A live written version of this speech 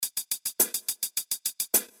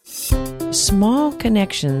Small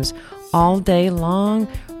connections all day long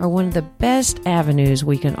are one of the best avenues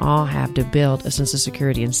we can all have to build a sense of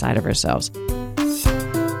security inside of ourselves.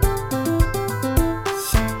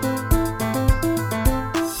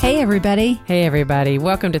 Hey, everybody. Hey, everybody.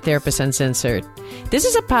 Welcome to Therapist Uncensored. This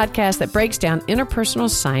is a podcast that breaks down interpersonal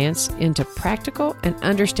science into practical and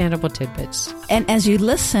understandable tidbits. And as you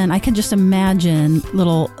listen, I can just imagine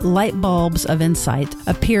little light bulbs of insight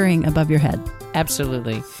appearing above your head.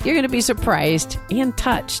 Absolutely. You're going to be surprised and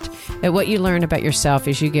touched at what you learn about yourself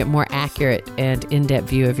as you get more accurate and in-depth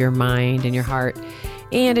view of your mind and your heart,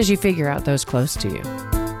 and as you figure out those close to you.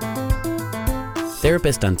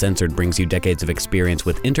 Therapist Uncensored brings you decades of experience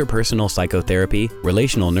with interpersonal psychotherapy,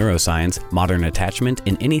 relational neuroscience, modern attachment,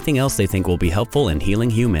 and anything else they think will be helpful in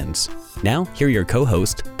healing humans. Now, here are your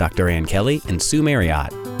co-hosts, Dr. Ann Kelly and Sue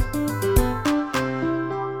Marriott.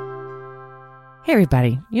 Hey,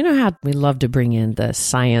 everybody. You know how we love to bring in the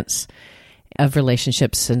science of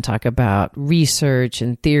relationships and talk about research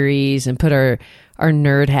and theories and put our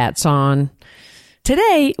nerd hats on?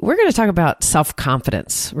 Today, we're going to talk about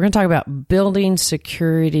self-confidence. We're going to talk about building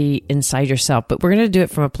security inside yourself, but we're going to do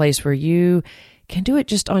it from a place where you can do it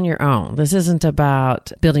just on your own. This isn't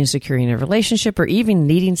about building security in a relationship or even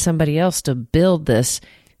needing somebody else to build this.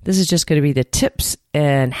 This is just going to be the tips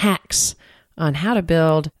and hacks on how to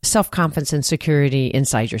build self-confidence and security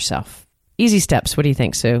inside yourself. Easy steps. What do you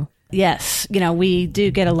think, Sue? Yes. We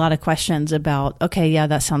do get a lot of questions about, okay, yeah,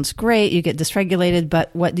 that sounds great. You get dysregulated,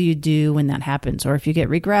 but what do you do when that happens? Or if you get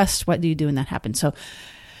regressed, what do you do when that happens? So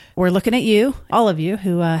we're looking at you, all of you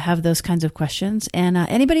who have those kinds of questions. And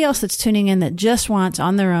anybody else that's tuning in that just wants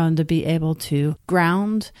on their own to be able to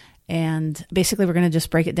ground. And basically, we're going to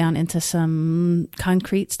just break it down into some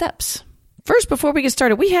concrete steps. First, before we get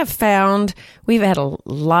started, we've had a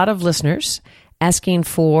lot of listeners asking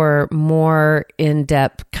for more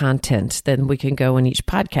in-depth content than we can go in each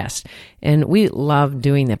podcast. And we love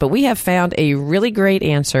doing that. But we have found a really great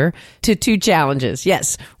answer to two challenges.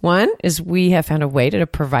 Yes, one is we have found a way to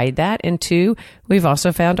provide that. And two, we've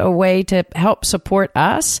also found a way to help support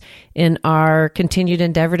us in our continued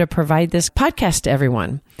endeavor to provide this podcast to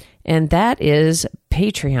everyone. And that is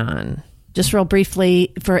Patreon. Just real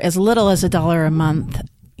briefly, for as little as $1 a month,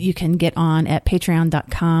 you can get on at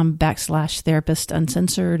patreon.com/therapist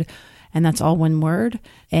uncensored. And that's all one word.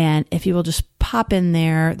 And if you will just pop in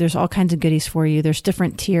there, there's all kinds of goodies for you. There's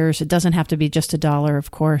different tiers. It doesn't have to be just $1,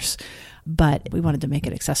 of course, but we wanted to make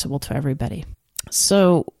it accessible to everybody.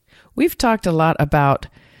 So we've talked a lot about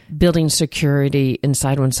building security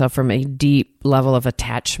inside oneself from a deep level of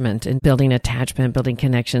attachment and building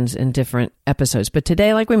connections in different episodes. But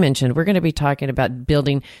today, like we mentioned, we're going to be talking about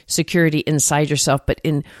building security inside yourself, but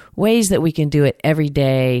in ways that we can do it every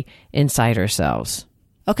day inside ourselves.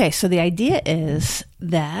 Okay, so the idea is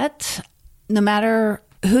that no matter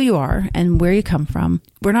who you are and where you come from,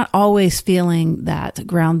 we're not always feeling that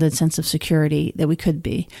grounded sense of security that we could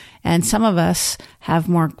be. And some of us have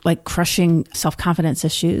more like crushing self-confidence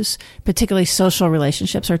issues, particularly social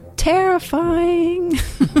relationships are terrifying.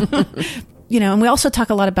 And we also talk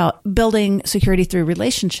a lot about building security through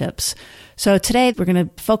relationships. So today we're going to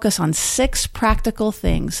focus on 6 practical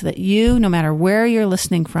things that you, no matter where you're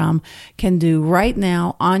listening from, can do right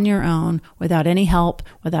now on your own without any help,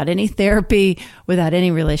 without any therapy, without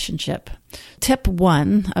any relationship. Tip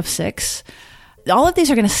 1 of 6. All of these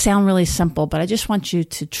are going to sound really simple, but I just want you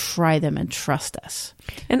to try them and trust us.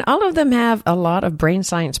 And all of them have a lot of brain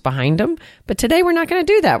science behind them. But today we're not going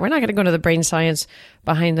to do that. We're not going to go to the brain science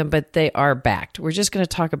behind them, but they are backed. We're just going to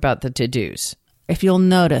talk about the to-dos. If you'll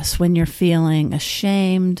notice when you're feeling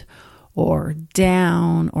ashamed or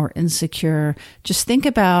down or insecure, just think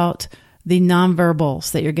about the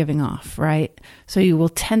nonverbals that you're giving off, right? So you will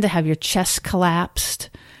tend to have your chest collapsed,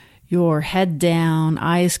 your head down,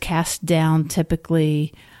 eyes cast down,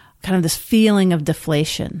 typically kind of this feeling of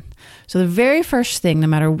deflation. So the very first thing, no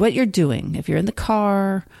matter what you're doing, if you're in the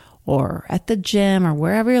car or at the gym or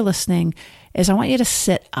wherever you're listening, is I want you to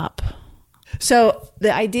sit up. So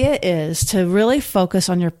the idea is to really focus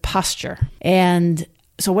on your posture. And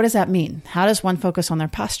so what does that mean? How does one focus on their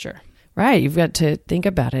posture? Right. You've got to think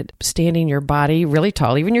about it. Standing your body really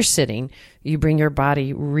tall, even you're sitting, you bring your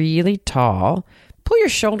body really tall. Pull your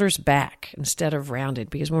shoulders back instead of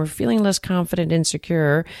rounded, because when we're feeling less confident,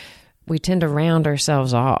 insecure, we tend to round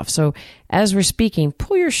ourselves off. So as we're speaking,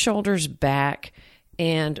 pull your shoulders back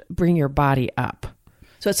and bring your body up.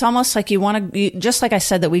 So it's almost like you want to, just like I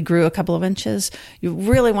said that we grew a couple of inches, you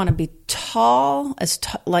really want to be tall,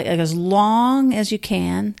 as long as you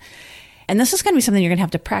can. And this is going to be something you're going to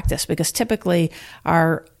have to practice, because typically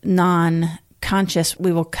our non-conscious,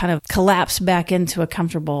 we will kind of collapse back into a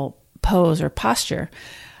comfortable pose or posture.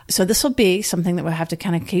 So this will be something that we'll have to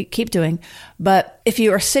kind of keep doing. But if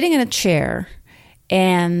you are sitting in a chair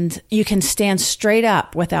and you can stand straight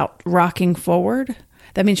up without rocking forward,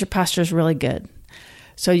 that means your posture is really good.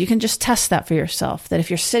 So you can just test that for yourself, that if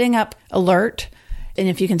you're sitting up alert and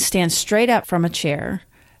if you can stand straight up from a chair,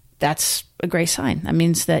 that's a great sign. That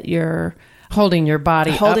means that you're holding your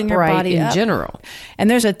body upright in up. general. And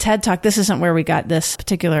there's a TED Talk. This isn't where we got this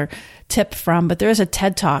particular tip from, but there is a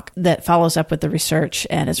TED Talk that follows up with the research,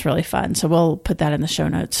 and it's really fun. So we'll put that in the show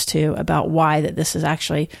notes too, about why that this is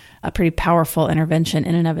actually a pretty powerful intervention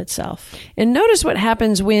in and of itself. And notice what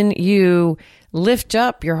happens when you lift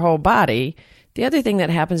up your whole body. The other thing that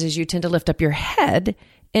happens is you tend to lift up your head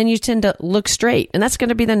and you tend to look straight. And that's going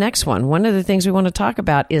to be the next one. One of the things we want to talk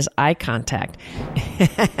about is eye contact.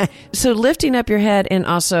 So lifting up your head and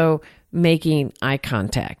also making eye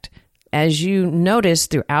contact. As you notice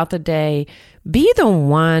throughout the day, be the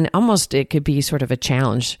one, almost it could be sort of a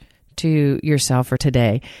challenge to yourself for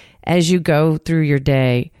today. As you go through your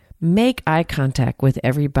day, make eye contact with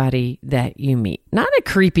everybody that you meet. Not in a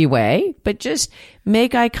creepy way, but just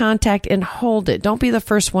make eye contact and hold it. Don't be the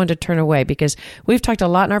first one to turn away, because we've talked a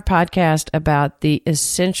lot in our podcast about the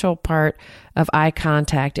essential part of eye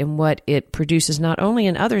contact and what it produces not only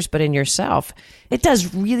in others, but in yourself. It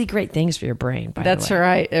does really great things for your brain, by the way. That's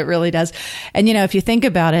right. It really does. And, if you think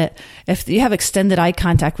about it, if you have extended eye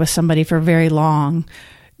contact with somebody for very long,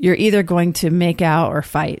 you're either going to make out or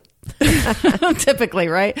fight. Typically,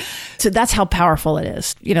 right? So that's how powerful it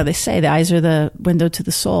is. They say the eyes are the window to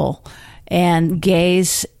the soul, and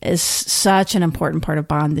gaze is such an important part of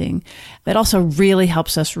bonding. It also really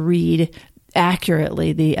helps us read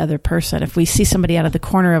accurately the other person. If we see somebody out of the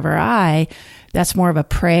corner of our eye, that's more of a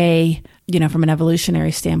prey, from an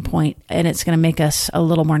evolutionary standpoint, and it's going to make us a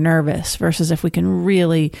little more nervous versus if we can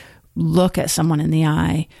really look at someone in the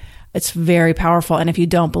eye. It's very powerful. And if you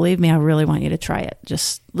don't believe me, I really want you to try it.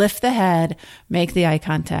 Just lift the head, make the eye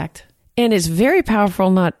contact. And it's very powerful,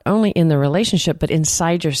 not only in the relationship, but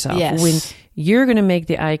inside yourself. Yes. When you're going to make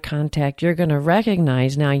the eye contact, you're going to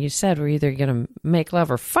recognize, now you said we're either going to make love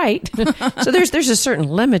or fight. So there's a certain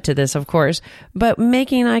limit to this, of course, but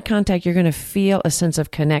making eye contact, you're going to feel a sense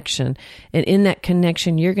of connection. And in that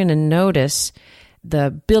connection, you're going to notice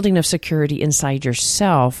the building of security inside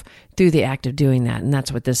yourself through the act of doing that. And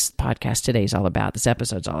that's what this podcast today is all about. This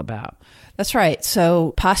episode's all about. That's right.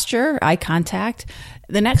 So posture, eye contact.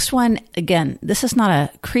 The next one, again, this is not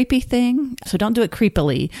a creepy thing, so don't do it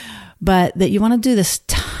creepily, but that you want to do this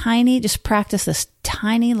just practice this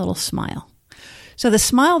tiny little smile. So the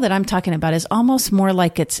smile that I'm talking about is almost more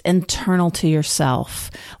like it's internal to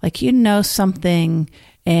yourself. Like something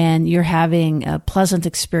and you're having a pleasant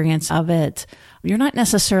experience of it. You're not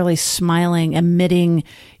necessarily smiling, emitting,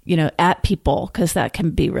 at people, because that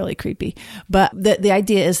can be really creepy. But the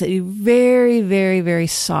idea is that you very, very, very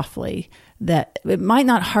softly, that it might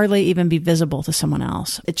not hardly even be visible to someone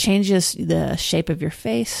else. It changes the shape of your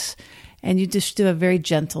face, and you just do a very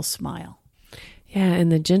gentle smile. Yeah,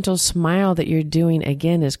 and the gentle smile that you're doing,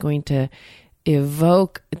 again, is going to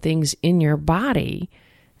evoke things in your body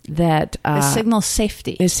that it signals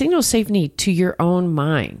safety. It signals safety to your own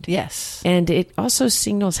mind. Yes. And it also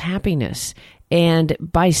signals happiness. And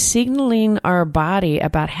by signaling our body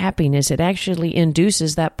about happiness, it actually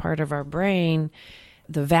induces that part of our brain,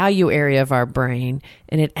 the value area of our brain,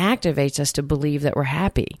 and it activates us to believe that we're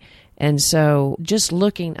happy. And so just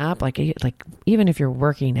looking up, like even if you're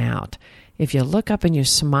working out, if you look up and you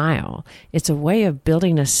smile, it's a way of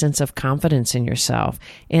building a sense of confidence in yourself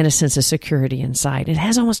and a sense of security inside. It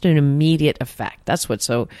has almost an immediate effect. That's what's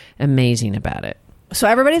so amazing about it. So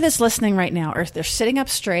everybody that's listening right now, they're sitting up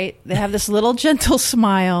straight. They have this little gentle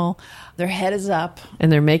smile. Their head is up. And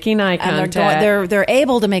they're making eye contact. And they're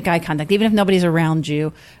able to make eye contact, even if nobody's around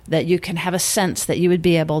you, that you can have a sense that you would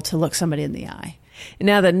be able to look somebody in the eye.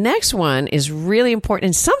 Now, the next one is really important.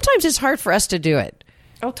 And sometimes it's hard for us to do it.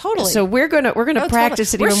 Oh, totally. So we're gonna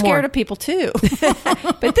practice it even more. We're scared of people too.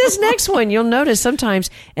 But this next one, you'll notice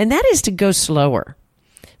sometimes, and that is to go slower.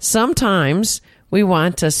 Sometimes we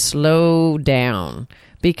want to slow down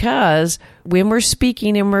because when we're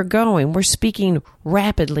speaking and we're speaking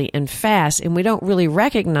rapidly and fast, and we don't really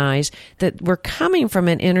recognize that we're coming from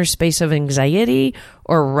an inner space of anxiety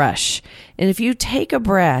or rush. And if you take a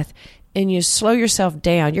breath and you slow yourself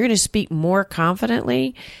down, you're going to speak more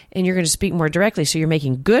confidently and you're going to speak more directly. So you're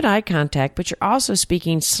making good eye contact, but you're also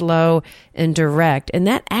speaking slow and direct. And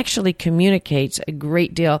that actually communicates a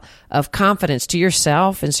great deal of confidence to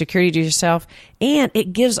yourself and security to yourself. And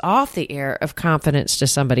it gives off the air of confidence to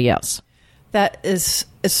somebody else. That is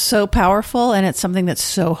is so powerful, and it's something that's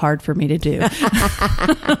so hard for me to do.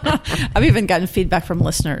 I've even gotten feedback from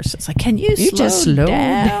listeners. It's like, can you slow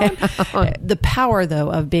down? The power,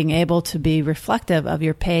 though, of being able to be reflective of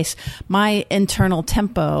your pace, my internal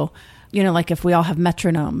tempo, like if we all have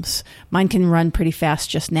metronomes, mine can run pretty fast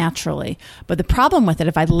just naturally. But the problem with it,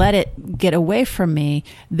 if I let it get away from me,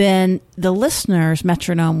 then the listener's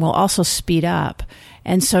metronome will also speed up.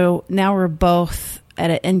 And so now we're both at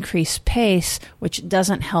an increased pace, which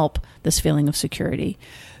doesn't help this feeling of security.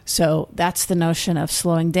 So that's the notion of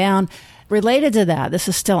slowing down. Related to that, this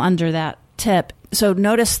is still under that tip. So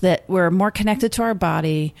notice that we're more connected to our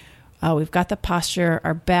body. We've got the posture.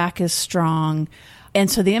 Our back is strong. And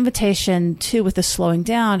so the invitation, too, with the slowing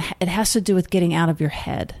down, it has to do with getting out of your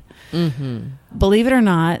head. Mm-hmm. Believe it or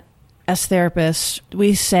not, as therapists,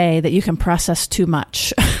 we say that you can process too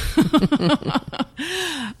much.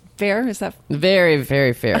 Fair? Is that very,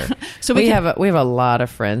 very fair? So we have a lot of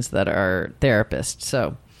friends that are therapists.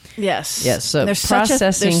 So yes. So there's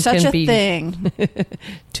processing such can a be thing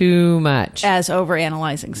too much as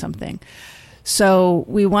overanalyzing something. So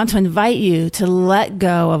we want to invite you to let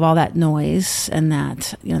go of all that noise and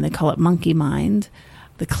that, they call it monkey mind,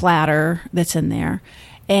 the clatter that's in there.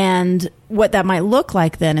 And what that might look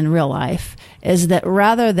like then in real life is that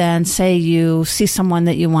rather than, say, you see someone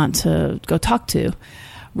that you want to go talk to,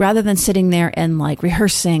 rather than sitting there and like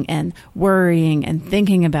rehearsing and worrying and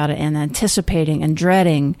thinking about it and anticipating and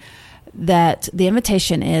dreading, that the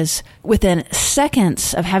invitation is within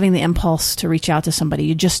seconds of having the impulse to reach out to somebody,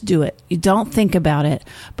 you just do it. You don't think about it,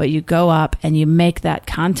 but you go up and you make that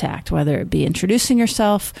contact, whether it be introducing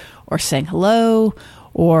yourself or saying hello.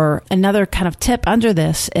 Or another kind of tip under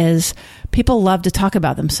this is people love to talk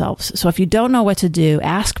about themselves. So if you don't know what to do,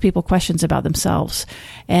 ask people questions about themselves,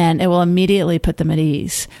 and it will immediately put them at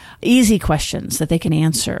ease. Easy questions that they can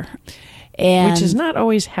answer. Which is not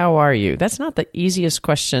always, how are you? That's not the easiest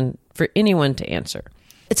question for anyone to answer.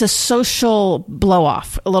 It's a social blow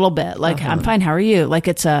off a little bit. Like, I'm fine, how are you? Like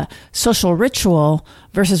it's a social ritual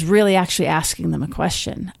versus really actually asking them a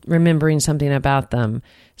question. Remembering something about them,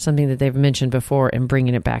 something that they've mentioned before, and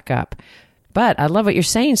bringing it back up. But I love what you're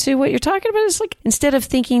saying, Sue. What you're talking about is like, instead of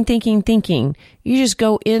thinking, you just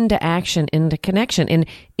go into action, into connection. And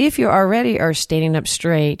if you already are standing up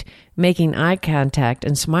straight, making eye contact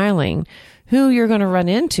and smiling, who you're going to run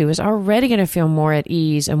into is already going to feel more at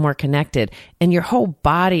ease and more connected. And your whole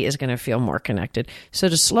body is going to feel more connected. So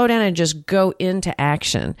to slow down and just go into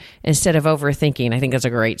action instead of overthinking, I think that's a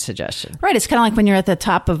great suggestion. Right. It's kind of like when you're at the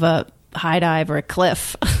top of a high dive or a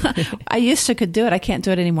cliff. I used to could do it. I can't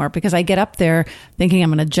do it anymore because I get up there thinking I'm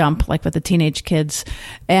going to jump like with the teenage kids,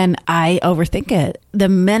 and I overthink it. The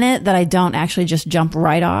minute that I don't actually just jump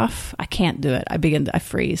right off, I can't do it. I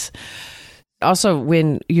freeze. Also,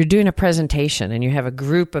 when you're doing a presentation and you have a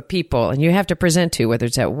group of people and you have to present to, whether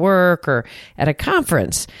it's at work or at a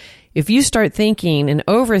conference, if you start thinking and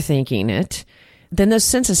overthinking it, then the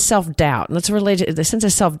sense of self-doubt, and let's relate it, the sense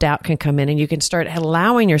of self-doubt can come in, and you can start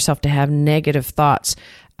allowing yourself to have negative thoughts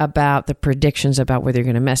about the predictions about whether you're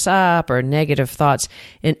going to mess up, or negative thoughts.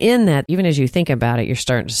 And in that, even as you think about it, you're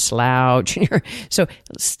starting to slouch. So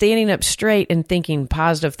standing up straight and thinking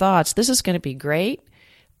positive thoughts, this is going to be great.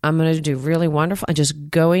 I'm going to do really wonderful. And just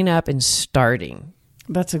going up and starting.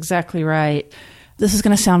 That's exactly right. This is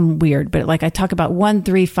going to sound weird, but like I talk about 1,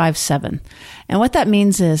 3, 5, 7. And what that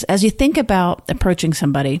means is, as you think about approaching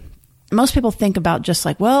somebody, most people think about just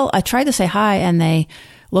like, well, I tried to say hi and they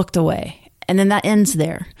looked away. And then that ends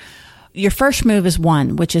there. Your first move is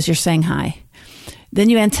 1, which is you're saying hi.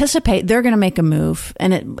 Then you anticipate they're going to make a move,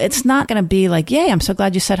 and it's not going to be like, yay, I'm so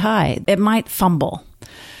glad you said hi. It might fumble.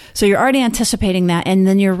 So you're already anticipating that, and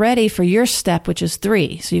then you're ready for your step, which is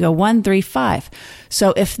 3. So you go 1, 3, 5.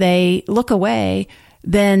 So if they look away,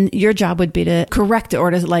 then your job would be to correct it,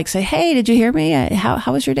 or to like say, hey, did you hear me?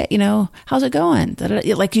 How was your day? How's it going?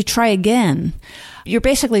 Like you try again. You're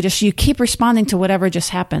basically you keep responding to whatever just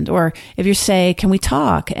happened. Or if you say, can we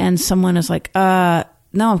talk? And someone is like, no,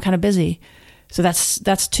 I'm kind of busy. So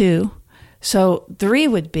that's 2. So 3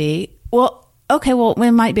 would be, well, okay, well,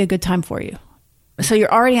 it might be a good time for you. So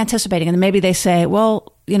you're already anticipating, and then maybe they say,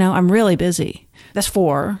 well, I'm really busy. That's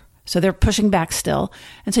 4. So they're pushing back still.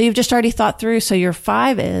 And so you've just already thought through. So your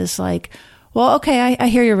 5 is like, well, okay, I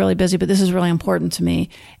hear you're really busy, but this is really important to me.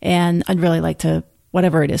 And I'd really like to,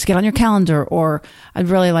 whatever it is, get on your calendar, or I'd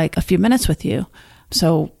really like a few minutes with you.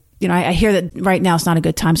 So, I hear that right now is not a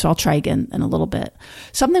good time, so I'll try again in a little bit.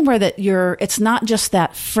 Something where that it's not just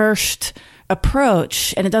that first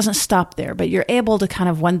approach, and it doesn't stop there, but you're able to kind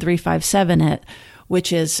of 1, 3, 5, 7 it,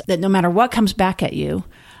 which is that no matter what comes back at you,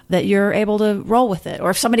 that you're able to roll with it.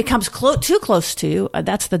 Or if somebody comes too close to you,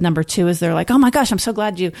 that's the number 2, is they're like, oh my gosh, I'm so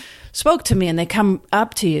glad you spoke to me, and they come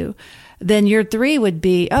up to you. Then your 3 would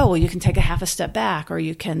be, oh, well, you can take a half a step back, or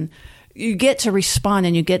you get to respond,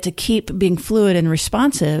 and you get to keep being fluid and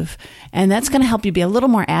responsive. And that's going to help you be a little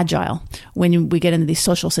more agile when we get into these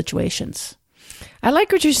social situations. I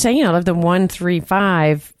like what you're saying. I love the 1, 3,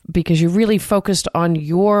 5, because you're really focused on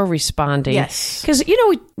your responding. Yes. Because,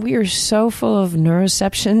 we are so full of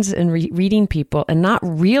neuroceptions and reading people and not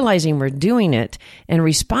realizing we're doing it and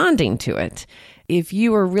responding to it. If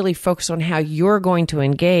you are really focused on how you're going to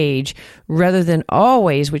engage, rather than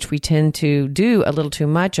always, which we tend to do a little too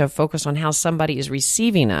much of, focus on how somebody is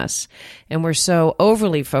receiving us, and we're so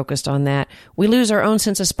overly focused on that, we lose our own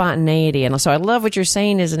sense of spontaneity. And so I love what you're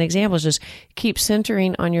saying as an example, is just keep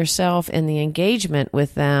centering on yourself and the engagement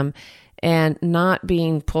with them, and not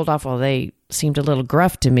being pulled off, well, they seemed a little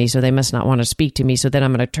gruff to me, so they must not want to speak to me, so then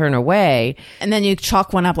I'm going to turn away. And then you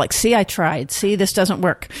chalk one up like, see, I tried. See, this doesn't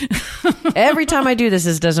work. Every time I do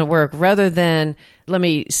this doesn't work, rather than let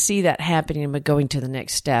me see that happening and going to the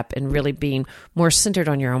next step and really being more centered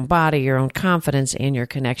on your own body, your own confidence, and your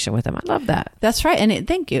connection with them. I love that. That's right. And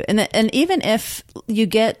thank you. And even if you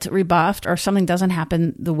get rebuffed or something doesn't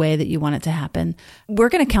happen the way that you want it to happen, we're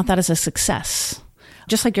going to count that as a success.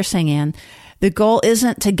 Just like you're saying, Anne, the goal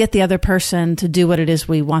isn't to get the other person to do what it is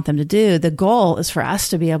we want them to do. The goal is for us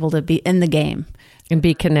to be able to be in the game. And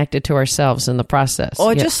be connected to ourselves in the process.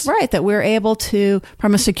 Or just right, that we're able to,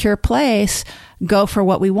 from a secure place, go for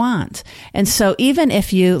what we want. And so even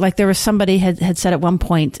if you, like there was somebody had said at one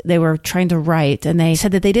point, they were trying to write, and they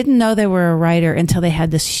said that they didn't know they were a writer until they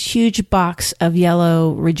had this huge box of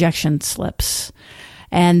yellow rejection slips.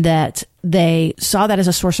 And that they saw that as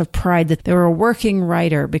a source of pride, that they were a working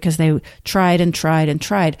writer because they tried and tried and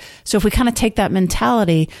tried. So if we kind of take that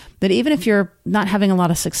mentality, that even if you're not having a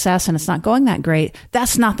lot of success and it's not going that great,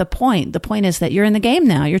 that's not the point. The point is that you're in the game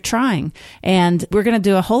now, you're trying, and we're going to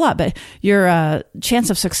do a whole lot, but your chance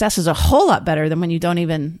of success is a whole lot better than when you don't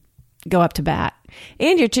even go up to bat.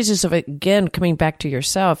 And your chances of, again, coming back to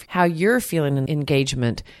yourself, how you're feeling in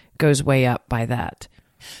engagement goes way up by that.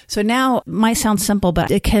 So now it might sound simple,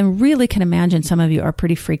 but it can imagine some of you are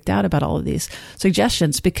pretty freaked out about all of these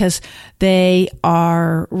suggestions because they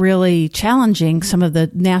are really challenging some of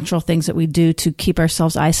the natural things that we do to keep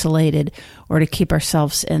ourselves isolated or to keep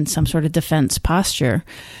ourselves in some sort of defense posture.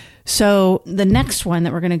 So the next one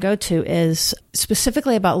that we're going to go to is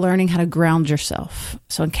specifically about learning how to ground yourself.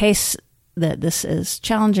 So in case that this is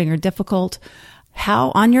challenging or difficult,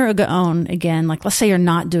 how on your own, again, like let's say you're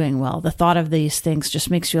not doing well, the thought of these things just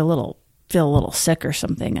makes you feel a little sick or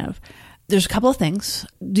something. There's a couple of things.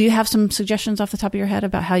 Do you have some suggestions off the top of your head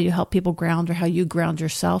about how you help people ground or how you ground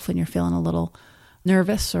yourself when you're feeling a little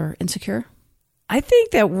nervous or insecure? I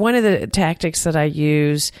think that one of the tactics that I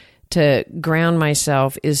use to ground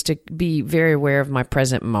myself is to be very aware of my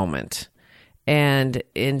present moment. And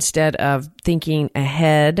instead of thinking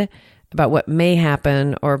ahead about what may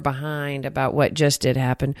happen or behind about what just did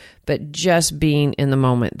happen, but just being in the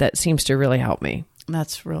moment. That seems to really help me.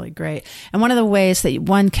 That's really great. And one of the ways that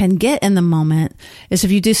one can get in the moment is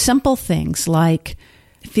if you do simple things like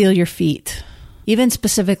feel your feet, even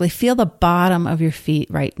specifically feel the bottom of your feet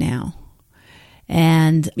right now.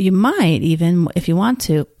 And you might even, if you want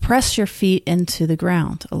to, press your feet into the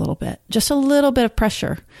ground a little bit, just a little bit of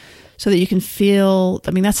pressure so that you can feel,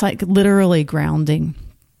 that's like literally grounding.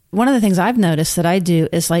 One of the things I've noticed that I do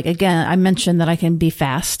is like, again, I mentioned that I can be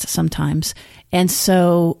fast sometimes. And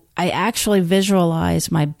so I actually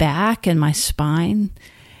visualize my back and my spine.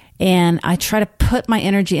 And I try to put my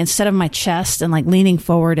energy instead of my chest and like leaning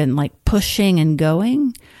forward and like pushing and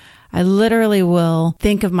going. I literally will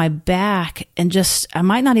think of my back and I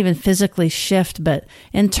might not even physically shift, but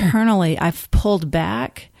internally I've pulled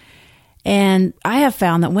back. And I have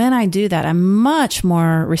found that when I do that, I'm much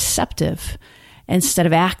more receptive. Instead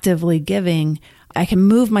of actively giving, I can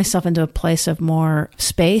move myself into a place of more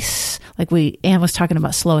space. Like Anne was talking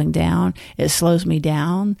about slowing down. It slows me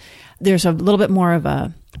down. There's a little bit more of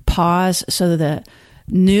a pause so that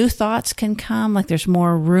the new thoughts can come. Like there's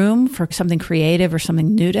more room for something creative or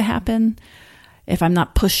something new to happen if I'm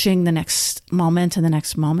not pushing the next moment and the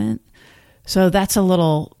next moment. So that's a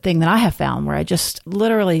little thing that I have found where I just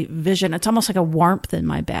literally vision. It's almost like a warmth in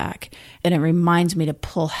my back. And it reminds me to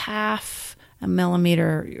pull half a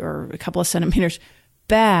millimeter or a couple of centimeters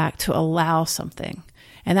back to allow something.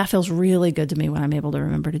 And that feels really good to me when I'm able to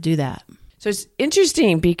remember to do that. So it's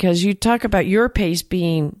interesting because you talk about your pace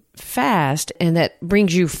being fast, and that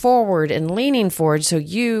brings you forward and leaning forward. So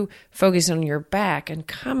you focus on your back, and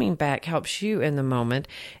coming back helps you in the moment.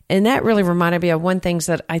 And that really reminded me of one thing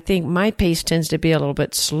that I think my pace tends to be a little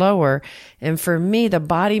bit slower. And for me, the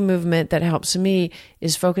body movement that helps me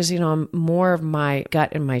is focusing on more of my gut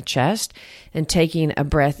and my chest and taking a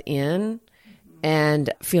breath in and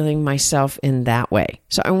feeling myself in that way.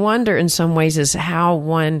 So I wonder in some ways is how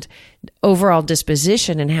one's overall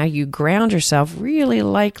disposition and how you ground yourself really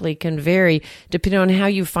likely can vary depending on how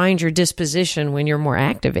you find your disposition when you're more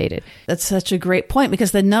activated. That's such a great point,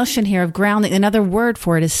 because the notion here of grounding, another word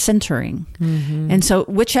for it is centering. And so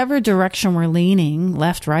whichever direction we're leaning,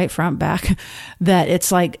 left, right, front, back, that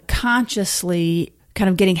it's like consciously kind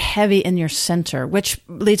of getting heavy in your center, which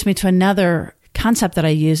leads me to another concept that I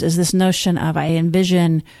use is this notion of I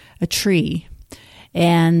envision a tree,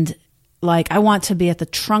 and like I want to be at the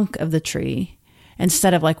trunk of the tree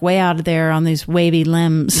instead of like way out there on these wavy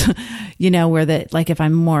limbs, where that like if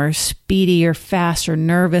I'm more speedy or fast or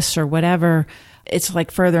nervous or whatever, it's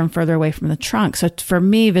like further and further away from the trunk. So for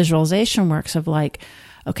me, visualization works of like,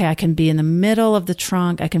 okay, I can be in the middle of the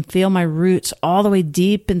trunk. I can feel my roots all the way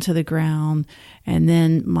deep into the ground, and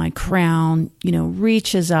then my crown,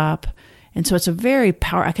 reaches up. And so it's a very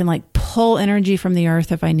powerful, I can like pull energy from the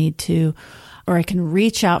earth if I need to, or I can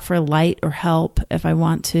reach out for light or help if I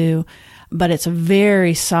want to, but it's a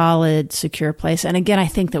very solid, secure place. And again, I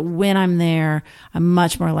think that when I'm there, I'm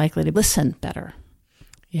much more likely to listen better.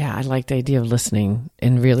 Yeah, I like the idea of listening.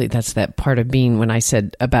 And really, that's that part of being, when I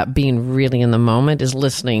said about being really in the moment, is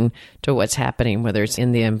listening to what's happening, whether it's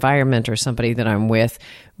in the environment or somebody that I'm with,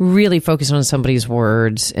 really focus on somebody's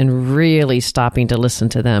words and really stopping to listen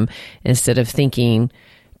to them instead of thinking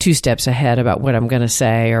 2 steps ahead about what I'm going to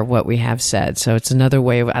say or what we have said. So it's another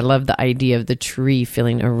way I love the idea of the tree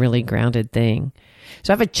feeling a really grounded thing.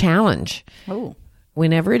 So I have a challenge. Oh.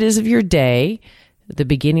 Whenever it is of your day, the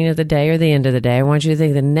beginning of the day or the end of the day, I want you to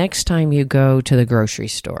think the next time you go to the grocery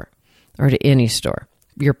store or to any store,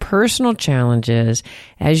 your personal challenge is,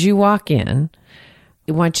 as you walk in,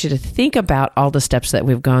 I want you to think about all the steps that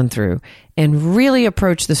we've gone through and really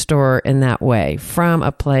approach the store in that way, from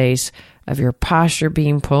a place of your posture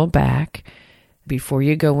being pulled back. Before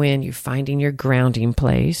you go in, you finding your grounding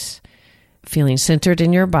place, feeling centered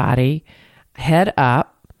in your body, head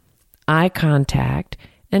up, eye contact,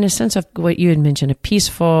 and a sense of what you had mentioned, a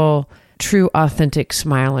peaceful, true, authentic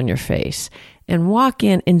smile on your face. And walk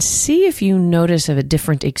in and see if you notice of a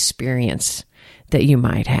different experience that you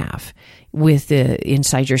might have with the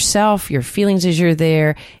inside yourself, your feelings as you're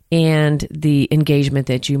there, and the engagement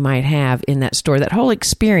that you might have in that store, that whole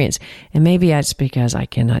experience. And maybe that's because I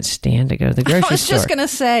cannot stand to go to the grocery store. I was just going to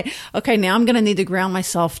say, okay, now I'm going to need to ground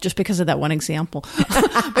myself just because of that one example.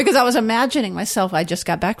 Because I was imagining myself, I just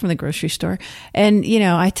got back from the grocery store. And,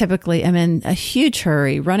 I typically am in a huge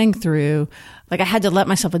hurry running through. Like I had to let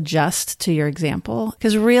myself adjust to your example.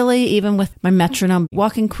 Because really, even with my metronome,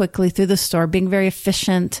 walking quickly through the store, being very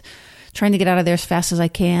efficient, trying to get out of there as fast as I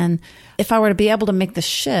can. If I were to be able to make the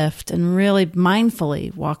shift and really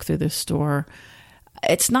mindfully walk through the store,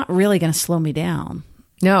 it's not really going to slow me down.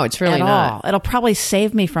 No, it's really not. All. It'll probably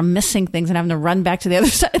save me from missing things and having to run back to the other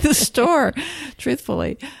side of the store,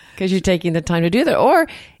 truthfully. Because you're taking the time to do that. Or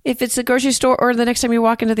if it's the grocery store or the next time you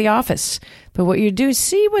walk into the office. But what you do is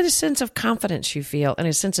see what a sense of confidence you feel and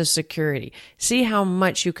a sense of security. See how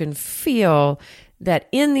much you can feel that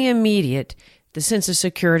in the immediate, the sense of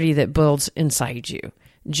security that builds inside you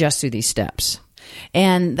just through these steps.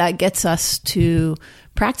 And that gets us to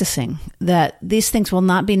practicing that these things will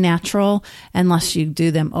not be natural unless you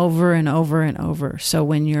do them over and over and over. So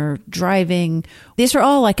when you're driving, these are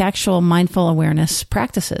all like actual mindful awareness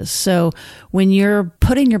practices. So when you're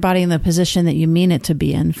putting your body in the position that you mean it to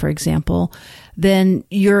be in, for example, then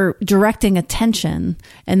you're directing attention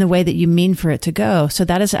in the way that you mean for it to go. So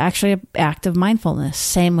that is actually an act of mindfulness.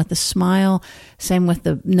 Same with the smile, same with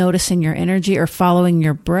the noticing your energy or following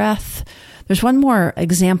your breath. There's one more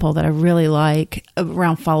example that I really like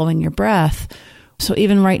around following your breath. So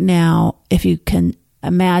even right now, if you can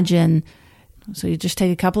imagine, so you just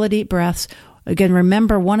take a couple of deep breaths. Again,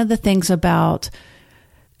 remember one of the things about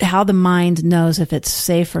how the mind knows if it's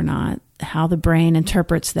safe or not, how the brain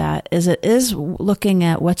interprets that, is it is looking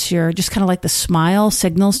at what's your, just kind of like the smile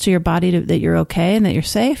signals to your body that you're okay and that you're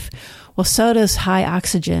safe. Well, so does high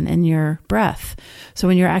oxygen in your breath. So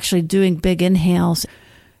when you're actually doing big inhales,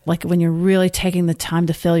 like when you're really taking the time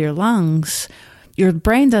to fill your lungs, your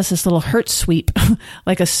brain does this little hertz sweep,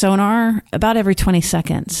 like a sonar, about every 20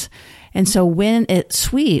 seconds. And so when it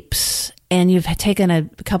sweeps and you've taken a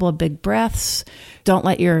couple of big breaths, don't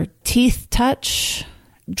let your teeth touch.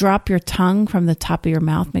 drop your tongue from the top of your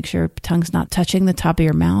mouth. Make sure your tongue's not touching the top of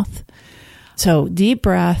your mouth. So deep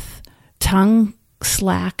breath, tongue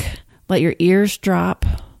slack, let your ears drop,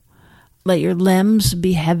 let your limbs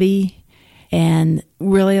be heavy, and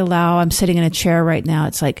really allow, I'm sitting in a chair right now.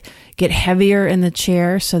 It's like get heavier in the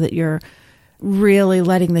chair so that you're really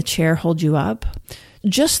letting the chair hold you up.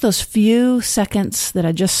 Just those few seconds that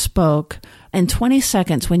I just spoke, and 20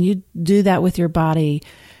 seconds, when you do that with your body,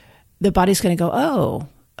 the body's going to go, oh,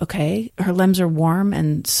 okay, her limbs are warm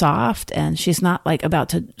and soft, and she's not like about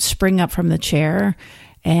to spring up from the chair,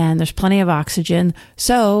 and there's plenty of oxygen,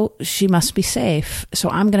 so she must be safe. So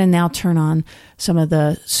I'm going to now turn on some of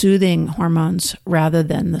the soothing hormones rather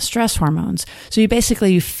than the stress hormones. So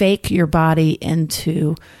you fake your body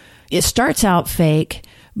into, it starts out fake,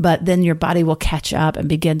 but then your body will catch up and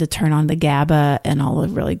begin to turn on the GABA and all the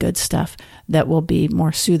really good stuff that will be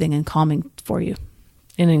more soothing and calming for you.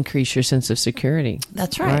 And increase your sense of security.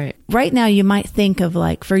 That's right. Right now, you might think of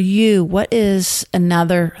like, for you, what is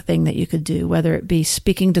another thing that you could do, whether it be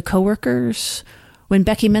speaking to coworkers. When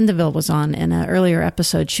Becky Mendeville was on in an earlier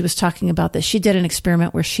episode, she was talking about this. She did an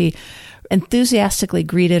experiment where she enthusiastically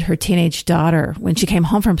greeted her teenage daughter when she came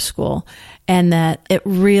home from school, and that it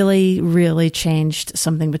really, really changed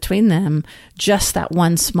something between them. Just that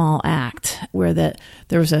one small act where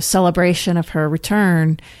there was a celebration of her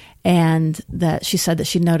return, and that she said that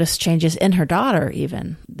she noticed changes in her daughter,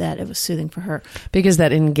 even that it was soothing for her. Because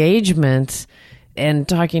that engagement and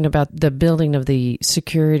talking about the building of the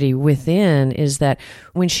security within is that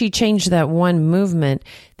when she changed that one movement,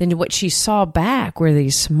 then what she saw back were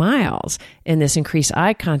these smiles and this increased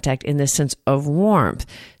eye contact and this sense of warmth.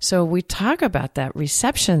 So we talk about that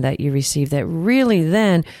reception that you receive that really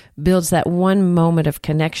then builds that one moment of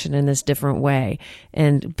connection in this different way.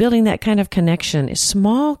 And building that kind of connection,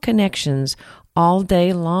 small connections all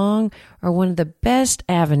day long, are one of the best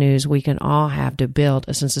avenues we can all have to build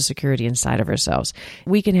a sense of security inside of ourselves.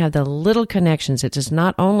 We can have the little connections. It is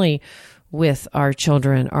not only with our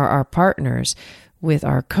children or our partners, with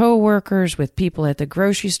our coworkers, with people at the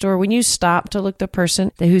grocery store. When you stop to look the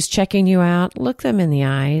person who's checking you out, look them in the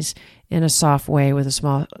eyes in a soft way with a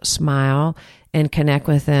small smile and connect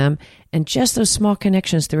with them. And just those small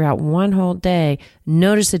connections throughout one whole day,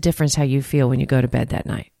 notice the difference how you feel when you go to bed that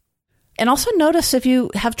night. And also notice if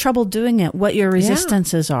you have trouble doing it, what your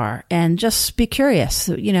resistances are, and just be curious,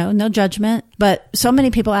 no judgment. But so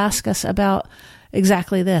many people ask us about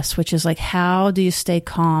exactly this, which is like, how do you stay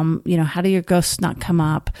calm? How do your ghosts not come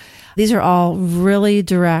up? These are all really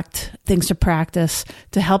direct things to practice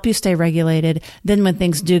to help you stay regulated. Then when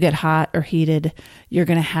things do get hot or heated, you're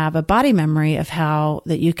going to have a body memory of how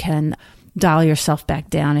that you can dial yourself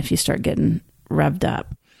back down if you start getting revved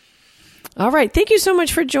up. All right. Thank you so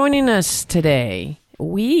much for joining us today.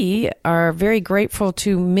 We are very grateful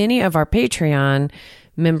to many of our Patreon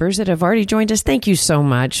members that have already joined us. Thank you so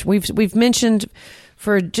much. We've mentioned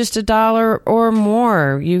for just $1 or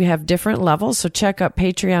more, you have different levels. So check out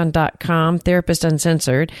patreon.com, Therapist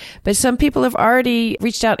Uncensored. But some people have already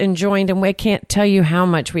reached out and joined, and we can't tell you how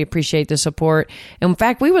much we appreciate the support. In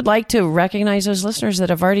fact, we would like to recognize those listeners that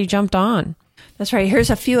have already jumped on. That's right. Here's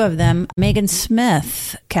a few of them. Megan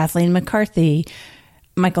Smith, Kathleen McCarthy,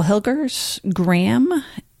 Michael Hilgers, Graham,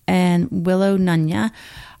 and Willow Nunya.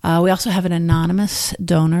 We also have an anonymous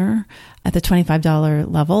donor at the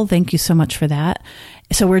 $25 level. Thank you so much for that.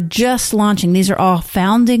 So we're just launching. These are all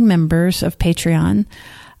founding members of Patreon,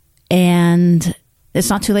 and it's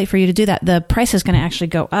not too late for you to do that. The price is going to actually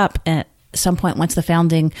go up at some point once the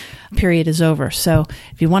founding period is over. So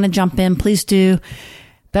if you want to jump in, please do.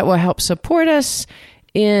 That will help support us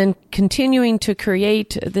in continuing to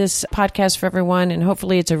create this podcast for everyone. And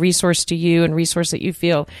hopefully it's a resource to you and resource that you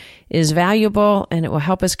feel is valuable, and it will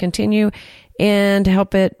help us continue and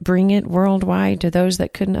help it bring it worldwide to those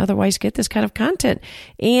that couldn't otherwise get this kind of content.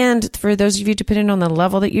 And for those of you depending on the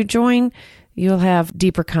level that you join, you'll have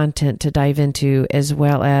deeper content to dive into as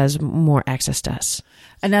well as more access to us.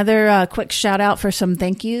 Another quick shout out for some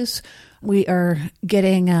thank yous. We are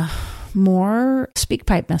getting more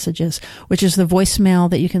SpeakPipe messages, which is the voicemail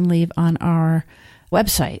that you can leave on our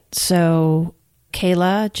website. So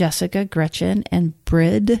Kayla, Jessica, Gretchen, and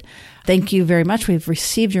Brid, thank you very much. We've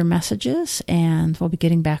received your messages, and we'll be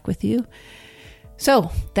getting back with you.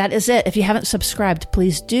 So that is it. If you haven't subscribed,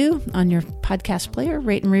 please do on your podcast player,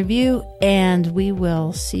 rate and review, and we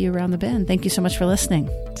will see you around the bend. Thank you so much for listening.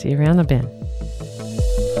 See you around the bend.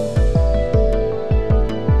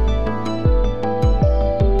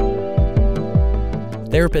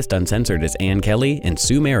 Therapist Uncensored is Ann Kelly and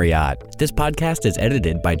Sue Marriott. This podcast is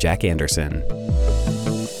edited by Jack Anderson.